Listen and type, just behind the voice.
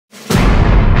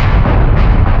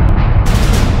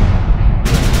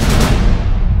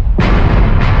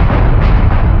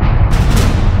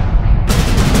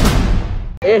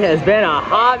It has been a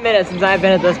hot minute since I've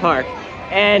been at this park.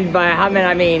 And by a hot minute,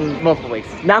 I mean multiple weeks.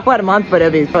 Not quite a month, but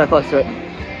it'll be probably close to it.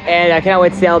 And I can't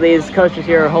wait to see all these coasters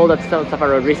here hold up to some stuff I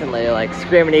rode recently, like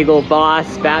Screaming Eagle,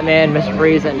 Boss, Batman, Mr.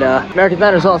 Freeze, and American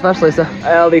Thunder as well, especially. So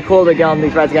it'll be cool to get on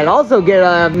these rides again. And also get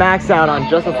maxed out on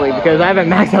Justice League, because I haven't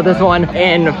maxed out this one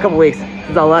in a couple weeks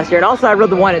since last year. And also I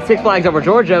rode the one at Six Flags Over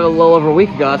Georgia a little over a week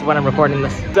ago. That's when I'm recording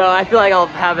this. So I feel like I'll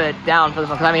have it down for this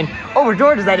one, because I mean, Over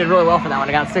Georgia's I did really well for that one.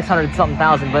 I got 600-something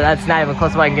thousand, but that's not even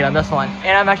close to what I can get on this one.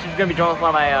 And I'm actually going to be joining with one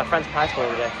of my friends from high school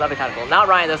today, so that'll be kind of cool. Not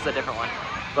Ryan, this is a different one.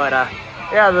 But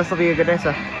yeah, this will be a good day.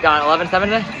 So got 11-7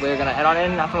 today. We're gonna head on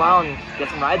in after a while and get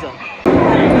some rides in.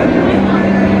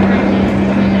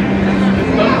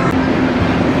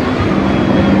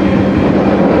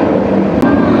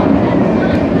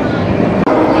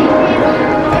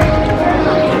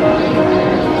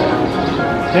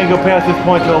 Can't go past this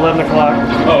point till 11 o'clock.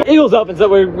 Oh. Eagle's open,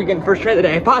 so we can first train of the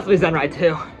day, possibly Zen Ride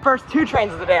too. First 2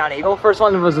 trains of the day on Eagle. First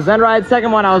one was a Zen Ride.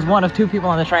 Second one, I was one of 2 people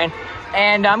on the train.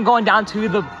 And I'm going down to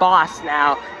the Boss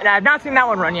now. And I've not seen that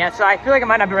one run yet, so I feel like I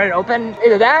might not be ready to open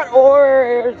either that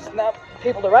or it's not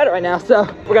people to ride it right now. So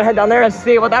we're gonna head down there and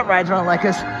see what that ride's running like.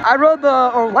 Cause I rode the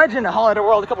Legend at Holiday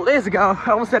World a couple days ago.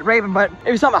 I almost said Raven, but if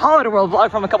you saw my Holiday World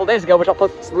vlog from a couple days ago, which I'll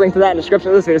put the link to that in the description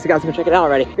of this video so you guys can check it out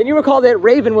already. Then you recall that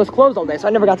Raven was closed all day, so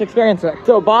I never got to experience it.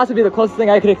 So Boss would be the closest thing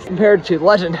I could compare to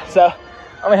Legend. So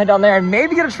I'm gonna head down there and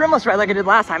maybe get a trimless ride like I did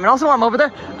last time. And also while I'm over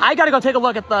there, I gotta go take a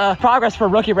look at the progress for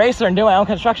Rookie Racer and do my own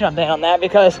construction update on that,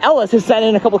 because Ellis has sent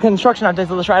in a couple construction updates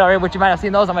of this ride already, which you might have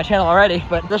seen those on my channel already.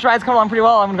 But this ride's coming along pretty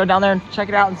well. I'm gonna go down there and check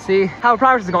it out and see how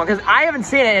progress is going, because I haven't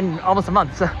seen it in almost a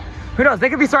month. So who knows, they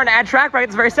could be starting to add track right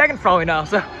this very second for all we know.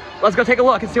 So let's go take a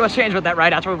look and see what's changed with that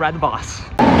ride after we ride the Boss.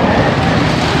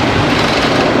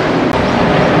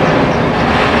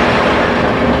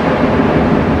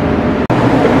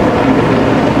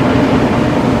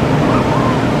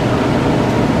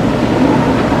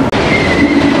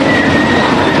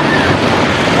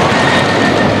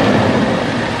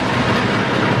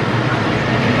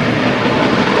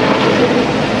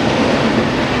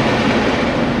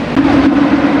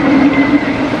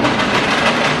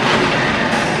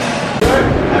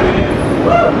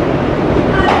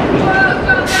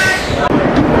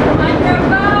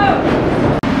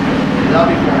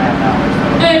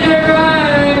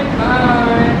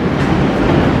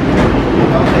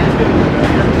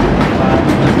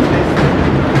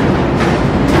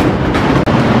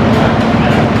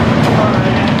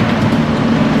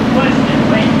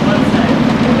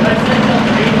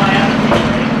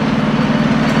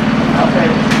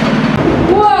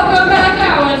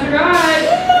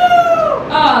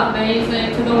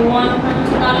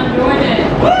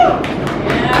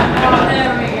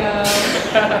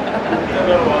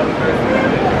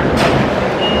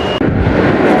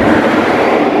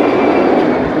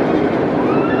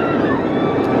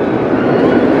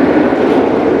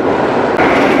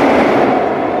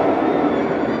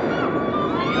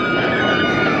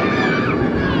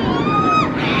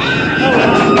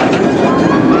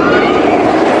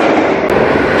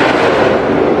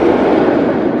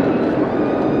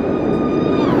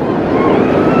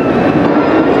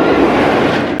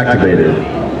 Activated.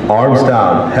 Arms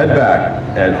down, head back,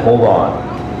 and hold on.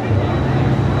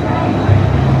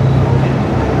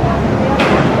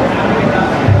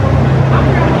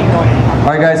 All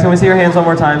right, guys, can we see your hands one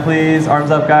more time, please?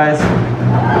 Arms up, guys.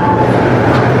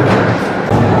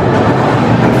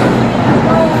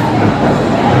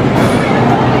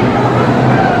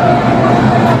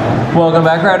 Welcome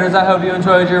back, riders. I hope you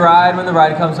enjoyed your ride. When the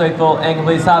ride comes to a full and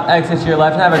complete stop, exit to your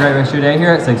left and have a great rest of your day here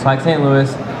at Six Flags St.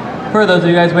 Louis. For those of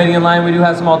you guys waiting in line, we do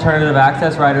have some alternative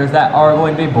access riders that are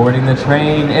going to be boarding the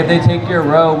train. If they take your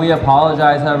row, we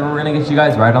apologize. However, we're going to get you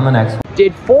guys right on the next one.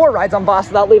 Did 4 rides on Boss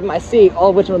without leaving my seat, all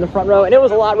of which were in the front row, and it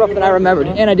was a lot rougher than I remembered.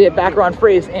 And I did back row on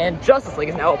Freeze, and Justice League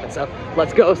is now open, so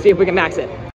let's go see if we can max it.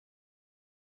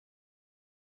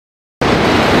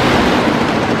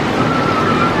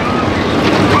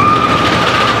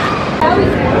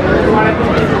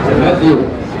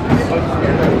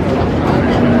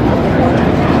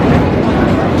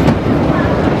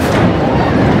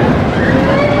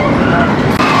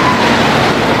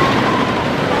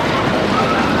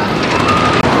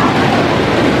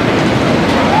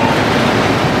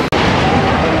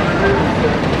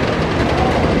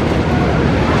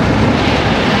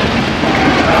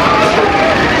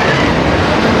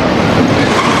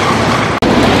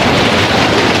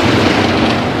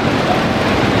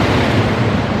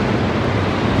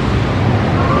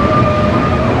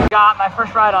 Got my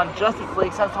first ride on Justice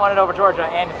League since the one at Over Georgia,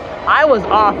 and I was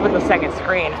off with the second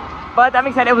screen. But that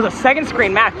being said, it was a second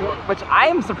screen Mac, which I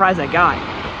am surprised I got.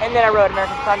 And then I rode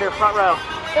American Thunder front row.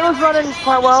 It was running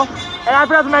quite well. And I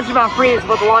forgot to mention about Freeze,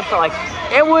 what the launch felt like.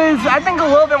 It was, I think, a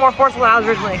little bit more forceful than I was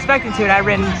originally expecting to. And I've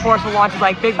ridden forceful launches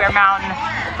like Big Bear Mountain,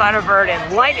 Thunderbird,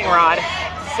 and Lightning Rod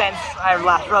since I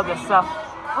last rode this. So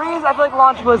Freeze, I feel like the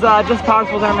launch was just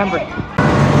powerful as I remembered.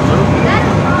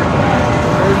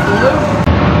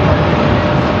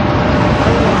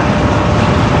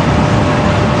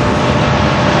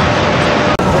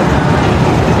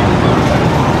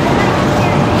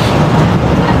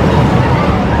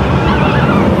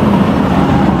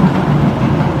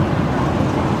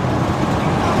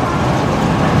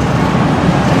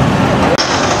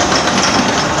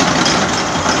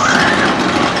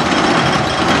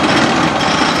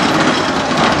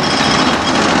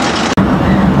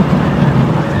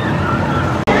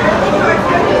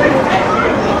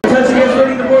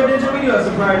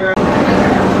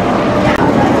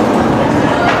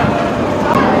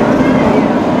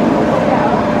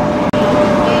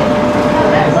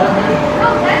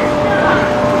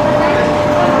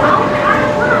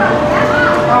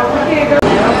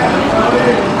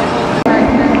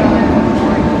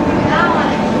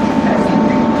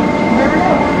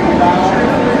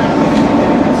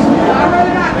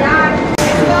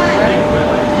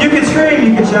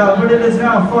 But it is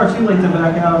now far too late to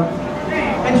back out.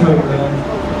 Enjoy your ride.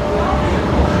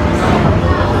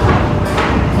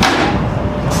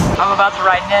 I'm about to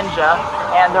ride Ninja,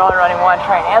 and they're only running one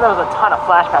train, and there was a ton of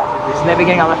flash passes, and they've been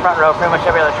getting on the front row pretty much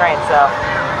every other train, so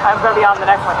I'm going to be on the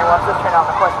next one here once this train off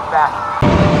the course is back.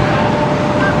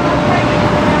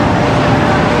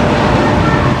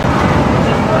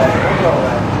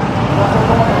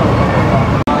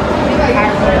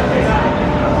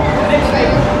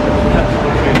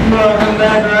 Welcome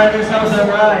back, riders. How was that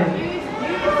ride?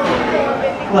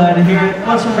 Glad to hear it.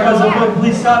 Once from because of book,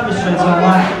 please stop restraints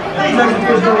online. Please exit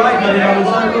towards the right, buddy. I was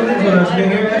on the Ninja Rush. You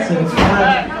can hear exits.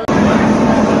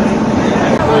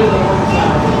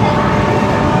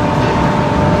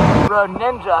 Rode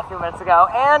Ninja a few minutes ago,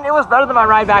 and it was better than my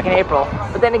ride back in April.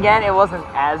 But then again, it wasn't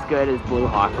as good as Blue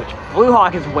Hawk, which Blue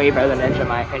Hawk is way better than Ninja in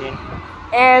my opinion.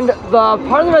 And the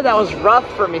part of the ride that was rough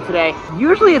for me today,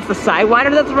 usually it's the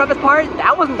Sidewinder that's the roughest part.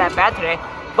 That wasn't that bad today.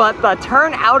 But the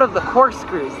turn out of the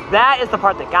corkscrews, that is the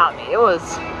part that got me. It was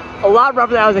a lot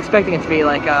rougher than I was expecting it to be.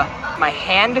 Like, my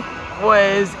hand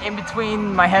was in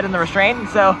between my head and the restraint, and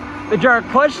so the jerk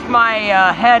pushed my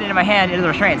head into my hand into the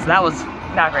restraint, so that was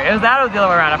not great. It was that or the other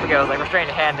way around, I forget. It was like restraint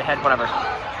to head, whatever.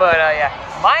 But yeah,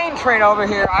 mine train over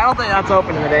here, I don't think that's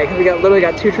open in the day, because we literally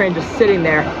got two trains just sitting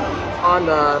there on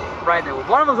the right there.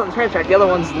 One of them's on the train track, the other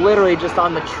one's literally just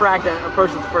on the track that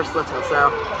approaches the first split hill. So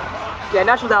yeah,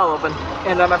 not sure that'll open.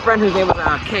 And my friend whose name was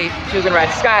Kate, she was gonna ride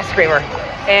Sky Screamer,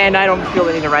 and I don't feel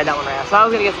the need to ride that one right now. So I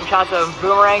was gonna get some shots of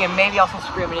Boomerang and maybe also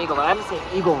Screaming Eagle. I haven't seen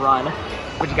Eagle run.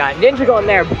 What you got? Ninja going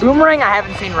there. Boomerang I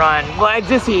haven't seen run. Well, I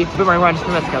did see Boomerang run just a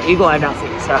few minutes ago. Eagle I have not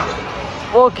seen. So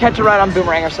we'll catch a ride on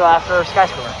Boomerang or so after Sky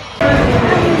Screamer.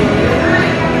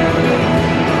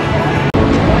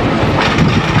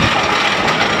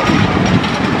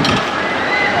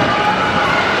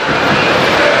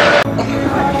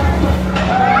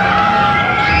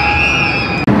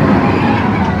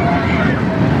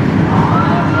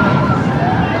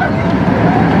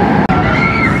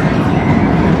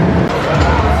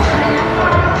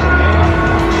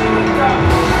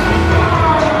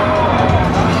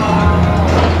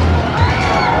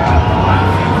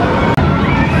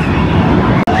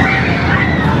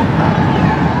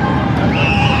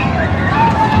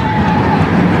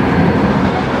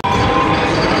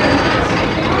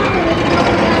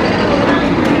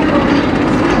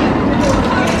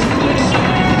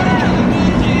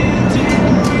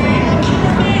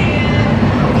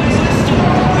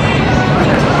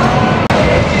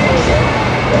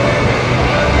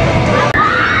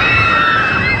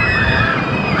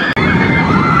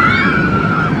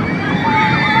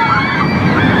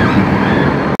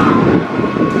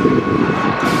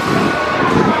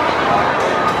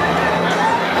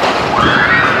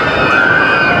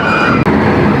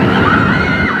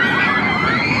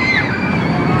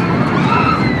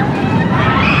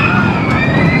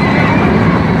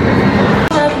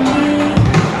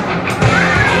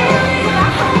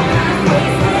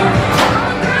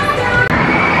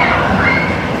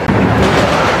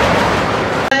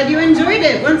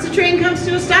 Once the train comes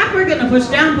to a stop, we're going to push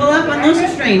down, pull up on those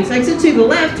restraints. Exit to the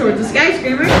left towards the Sky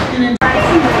Screamer, and then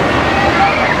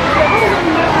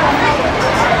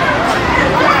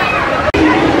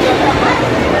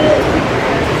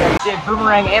Did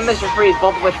Boomerang and Mr. Freeze,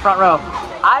 both of which front row.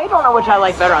 I don't know which I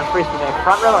like better on Freeze today,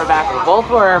 front row or back row. Both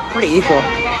were pretty equal.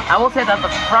 I will say that the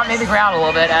front made me ground a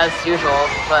little bit as usual,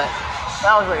 but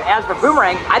that was really, as for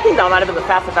Boomerang, I think that might have been the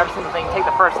fastest I've ever seen the thing take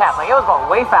the first half. Like, it was going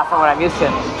way faster than what I'm used to.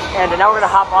 And now we're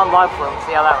gonna hop on Log Flume and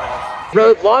see how that runs.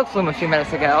 Rode Log Flume a few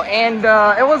minutes ago, and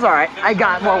it was alright. I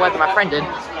got more wet than my friend did,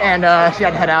 and she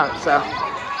had to head out, so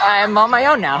I'm on my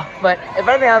own now. But if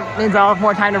anything, that means I'll have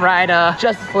more time to ride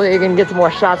Justice League and get some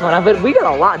more shots on it. But we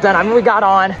got a lot done. I mean, we got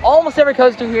on almost every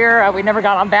coaster here. We never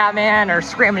got on Batman or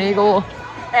Screaming Eagle.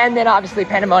 And then obviously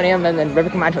Pandemonium and then River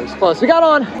Command to Explode. So we got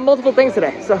on multiple things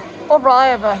today. So overall, I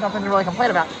have nothing to really complain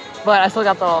about. But I still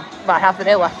got about half the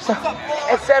day left. So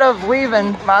instead of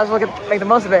leaving, might as well make the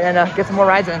most of it and get some more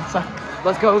rides in. So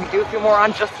let's go do a few more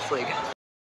on Justice League.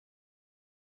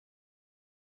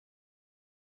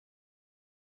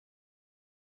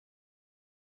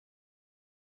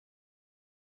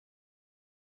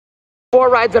 Four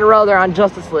rides in a row there on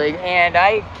Justice League, and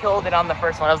I killed it on the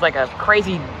first one. It was like a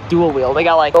crazy dual wheel. They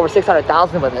got like over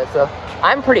 600,000 with it, so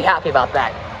I'm pretty happy about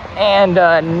that. And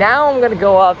now I'm gonna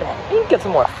go up and I think get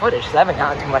some more footage, because I haven't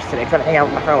gotten too much today, because I've been hanging out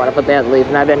with my friend when I put the leave,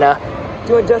 and I've been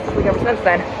doing Justice League ever since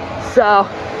then. So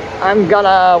I'm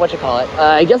gonna,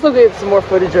 I guess I'll get some more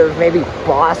footage of maybe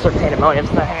Boss or Pandemonium,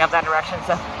 so I'm hanging up that direction,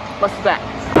 so let's do that.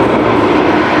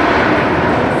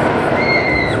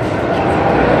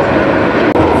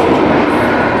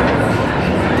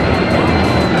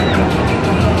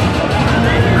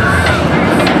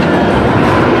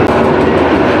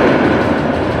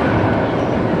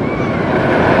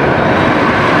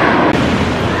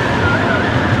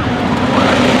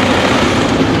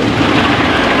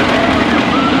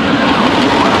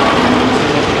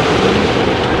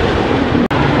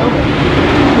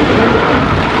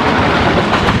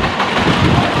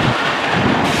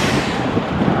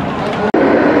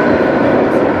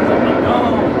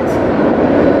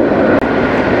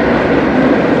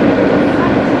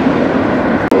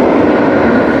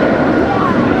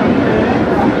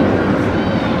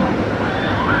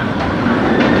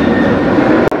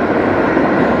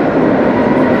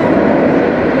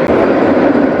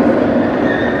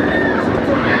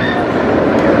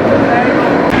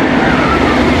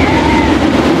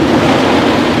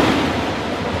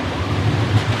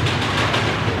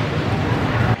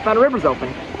 Found River's open.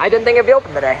 I didn't think it'd be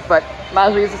open today, but might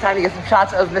as well use this time to get some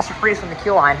shots of Mr. Freeze from the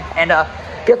queue line and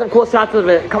get some cool shots of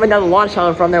it coming down the launch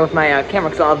tunnel from there with my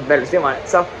camera, because I'll have a better zoom on it.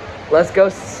 So let's go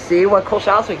see what cool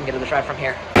shots we can get of this ride from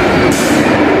here.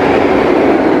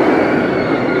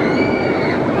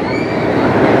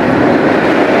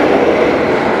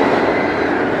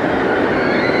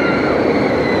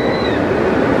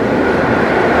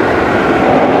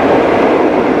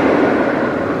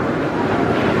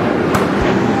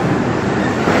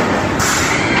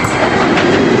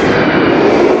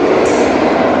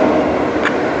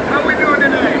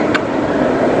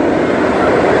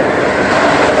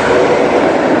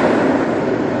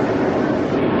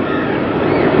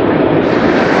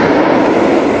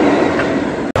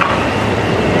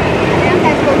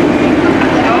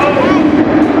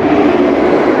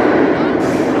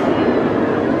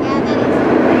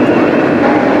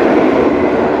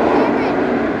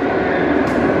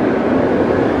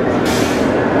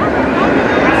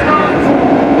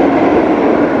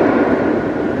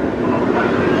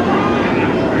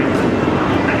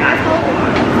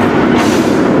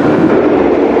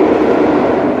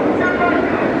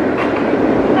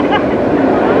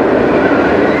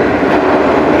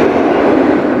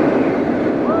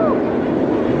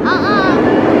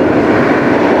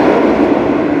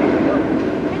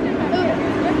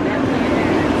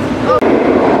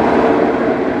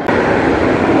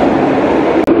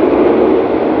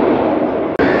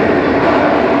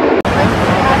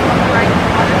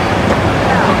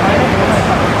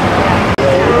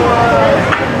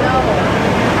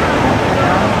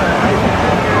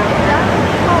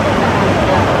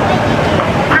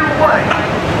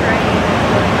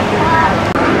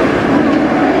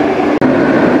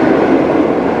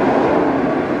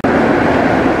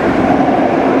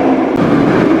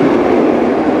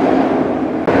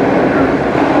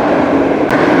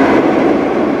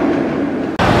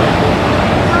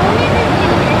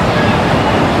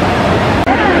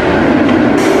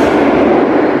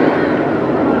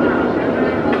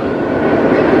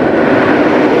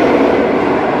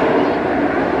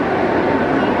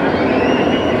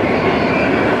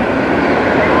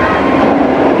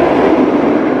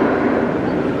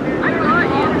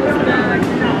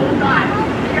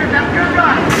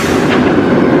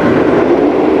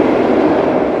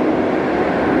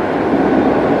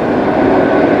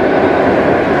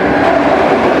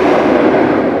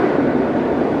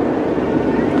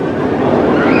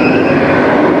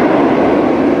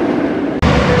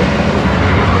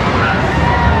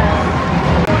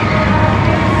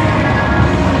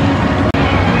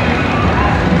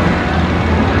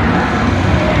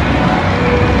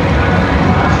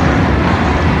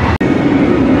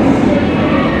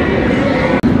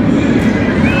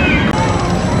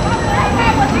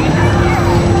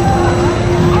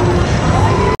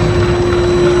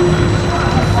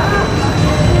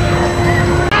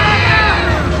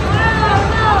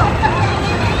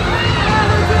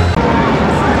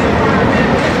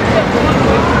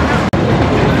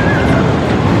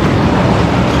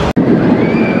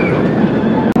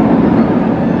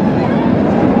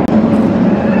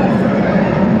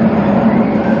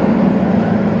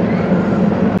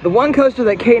 one coaster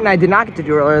that Kate and I did not get to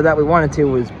do earlier that we wanted to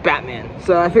was Batman.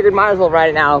 So I figured might as well ride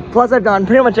it now. Plus I've done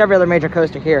pretty much every other major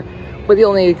coaster here, with the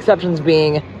only exceptions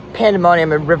being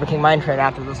Pandemonium and River King Mine Train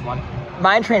after this one.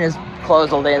 Mine Train is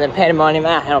closed all day, and then Pandemonium,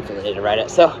 I don't feel the need to ride it.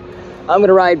 So I'm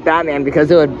gonna ride Batman because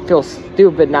it would feel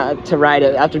stupid not to ride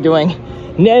it after doing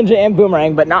Ninja and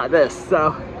Boomerang, but not this.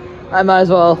 So I might as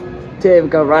well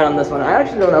go ride on this one. I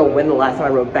actually don't know when the last time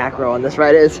I rode back row on this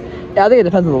ride is. Yeah, I think it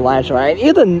depends on the line show.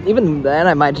 Even then,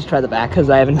 I might just try the back because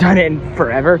I haven't done it in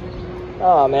forever.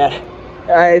 Oh man,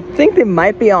 I think they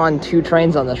might be on 2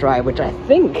 trains on this ride, which I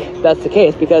think that's the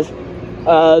case because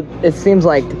it seems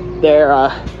like they're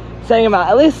setting them out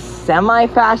at least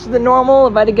semi-faster than normal,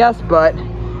 if I had to guess, but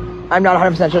I'm not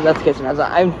 100% sure that's the case.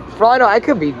 For all I know, I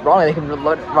could be wrong. They could be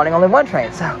running only 1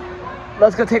 train. So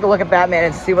let's go take a look at Batman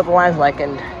and see what the line's like,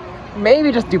 and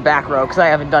maybe just do back row because I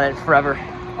haven't done it forever.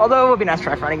 Although it would be nice to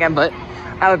try front again, but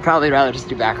I would probably rather just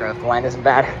do back row if the line isn't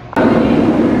bad.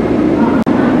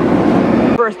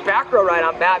 First back row ride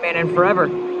on Batman in forever.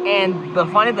 And the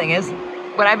funny thing is,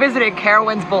 when I visited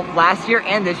Carowinds both last year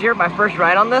and this year, my first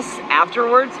ride on this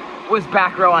afterwards was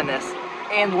back row on this.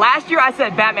 And last year I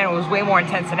said Batman was way more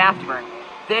intense than Afterburn.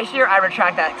 This year I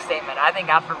retract that statement. I think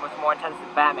Afterburn was more intense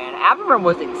than Batman. Afterburn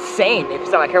was insane if you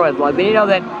saw my Carowinds vlog, but you know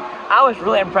that I was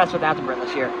really impressed with Afterburn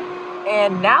this year.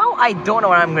 And now I don't know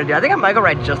what I'm gonna do. I think I might go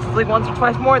ride Justice League once or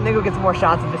twice more and then go get some more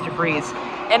shots of Mr. Freeze.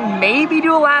 And maybe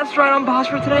do a last ride on Boss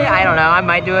Road today. I don't know, I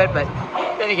might do it, but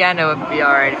then again, it would be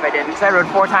all right if I didn't. Because I rode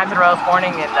 4 times in a row this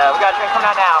morning, and we got a train coming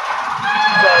out now.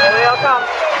 So here they all come.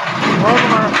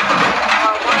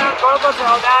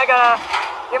 Now I gotta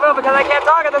give up because I can't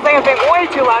talk, and this thing is being way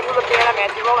too loud to the piano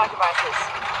man. Roll back devices.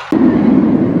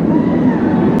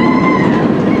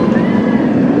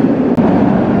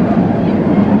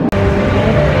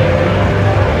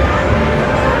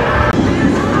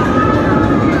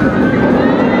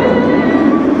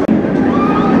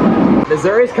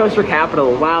 Missouri's Coaster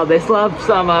Capital. Wow, they still have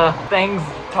some things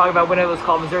talking about when it was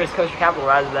called Missouri's Coaster Capital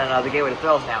rather than the Gateway to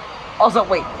Thrills now. Also,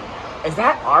 wait, is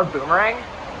that our Boomerang?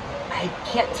 I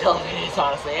can't tell if it is,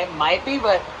 honestly. It might be,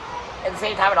 but at the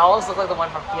same time, it almost looks like the one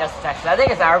from Fiesta, Texas. I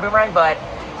think it's our Boomerang, but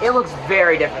it looks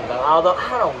very different though. Although,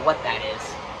 I don't know what that is.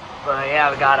 But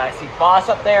yeah, I see Boss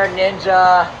up there,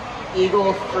 Ninja,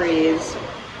 Eagle, Freeze,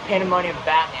 Pandemonium,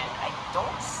 Batman. I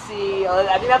don't see,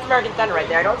 I think that's American Thunder right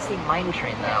there. I don't see Mine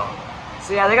Train though.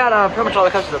 So yeah, they got pretty much all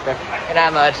the coasters up there. And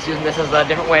I'm just using this as a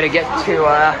different way to get to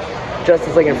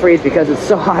Justice League and Freeze because it's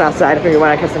so hot outside. I figured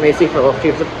why not catch some AC for a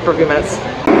few minutes.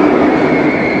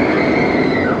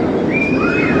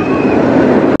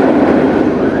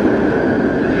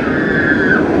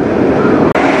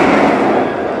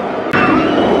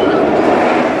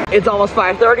 It's almost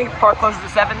 5:30, park closes at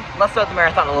 7. Let's start the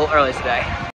marathon a little early today.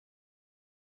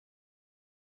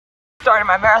 Started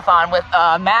my marathon with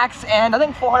Max and I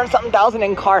think 400-something thousand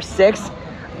in car 6.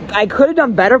 I could have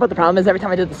done better, but the problem is every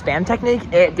time I did the spam technique,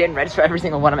 it didn't register every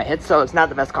single one of my hits, so it's not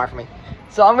the best car for me.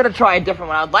 So I'm gonna try a different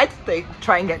one. I'd like to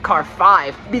try and get car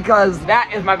 5 because that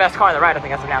is my best car on the ride, I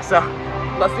think, as of now. So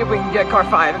let's see if we can get car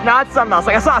 5. If not, something else.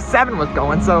 Like I saw 7 was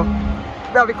going, so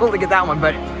that would be cool to get that one,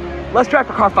 but let's try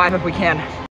for car 5 if we can.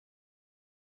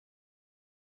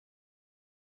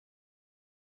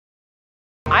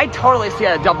 I totally see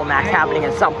a double max happening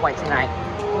at some point tonight.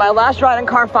 My last ride in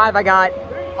car 5, I got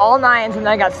all 9s and then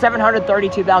I got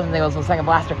 732,000 things on second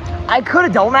blaster. I could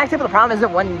have double maxed it, but the problem is it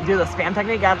wouldn't do the spam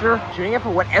technique after shooting it for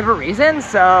whatever reason,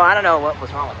 so I don't know what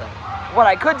was wrong with it. What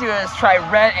I could do is try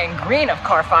red and green of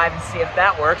car 5 and see if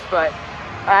that works, but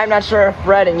I'm not sure if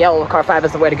red and yellow of car 5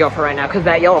 is the way to go for right now because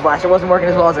that yellow blaster wasn't working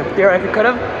as well as it theoretically could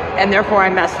have, and therefore I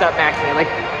messed up maxing it. Like,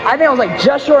 I think I was like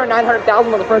just short of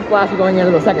 900,000 on the first blaster going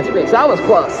into the second streak, so that was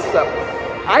close. So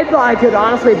I thought I could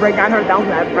honestly break 900,000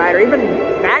 that ride, or even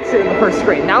max it in the first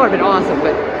screen. That would have been awesome,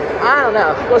 but I don't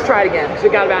know. Let's try it again, because we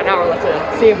got about an hour left to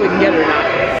see if we can get it or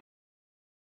not.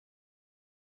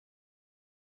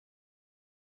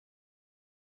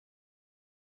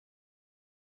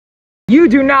 You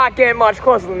do not get much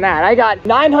closer than that. I got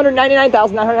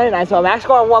 999,999, so a max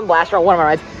score on one blaster on one of my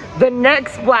rides. The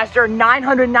next blaster,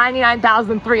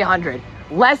 999,300.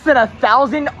 Less than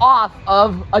 1,000 off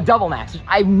of a double max.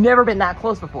 I've never been that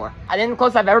close before. I think the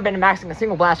closest I've ever been to maxing a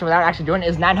single blaster without actually doing it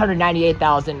is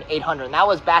 998,800. And that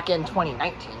was back in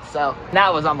 2019. So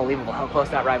that was unbelievable how close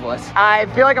that ride was. I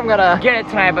feel like I'm gonna get it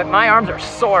tonight, but my arms are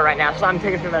sore right now. So I'm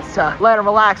taking a few minutes to let them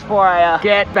relax before I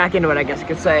get back into it, I guess you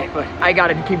could say. But I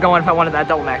gotta keep going if I wanted that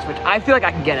double max, which I feel like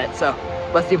I can get it. So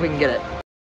let's see if we can get it.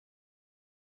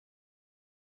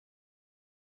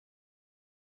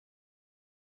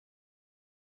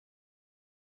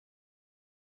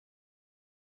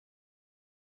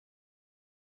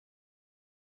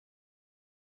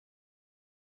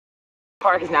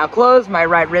 Park is now closed, my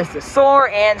right wrist is sore,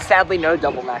 and sadly no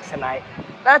double max tonight.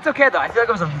 That's okay though, I feel like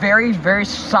it was a very, very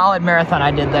solid marathon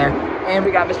I did there. And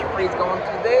we got Mr. Freeze going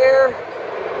through there.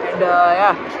 And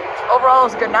yeah, overall it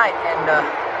was a good night. And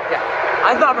yeah,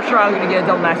 I thought for sure I was gonna get a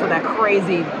double max with that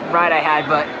crazy ride I had,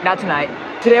 but not tonight.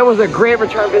 Today was a great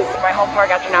return visit to my home park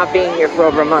after not being here for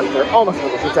over a month, or almost a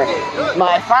month, I should say.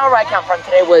 My final ride count from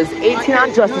today was 18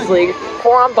 on Justice League,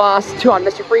 4 on Boss, 2 on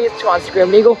Mr. Freeze, 2 on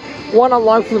Scream Eagle, 1 on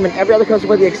Log Flume, and every other coaster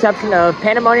with the exception of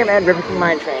Pandemonium and River King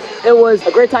Mine Train. It was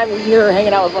a great time here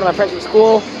hanging out with one of my friends from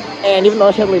school, and even though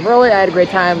I had to leave early, I had a great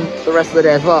time the rest of the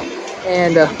day as well.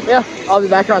 And yeah, I'll be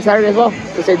back here on Saturday as well,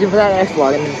 so stay tuned for that next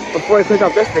vlog. And before I click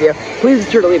off this video, please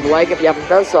be sure to leave a like if you haven't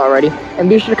done so already, and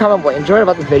be sure to comment what you enjoyed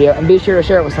about this video, and be sure to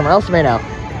share it with someone else you may know.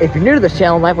 If you're new to this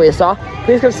channel and like what you saw,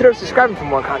 please consider subscribing for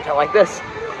more content like this.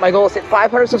 My goal is to hit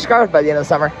 500 subscribers by the end of the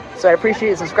summer, so I appreciate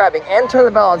you subscribing and turn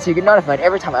the bell on so you get notified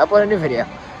every time I upload a new video.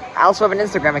 I also have an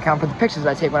Instagram account for the pictures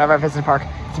I take whenever I visit the park,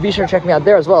 so be sure to check me out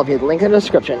there as well via the link in the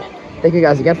description. Thank you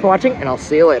guys again for watching, and I'll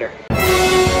see you later.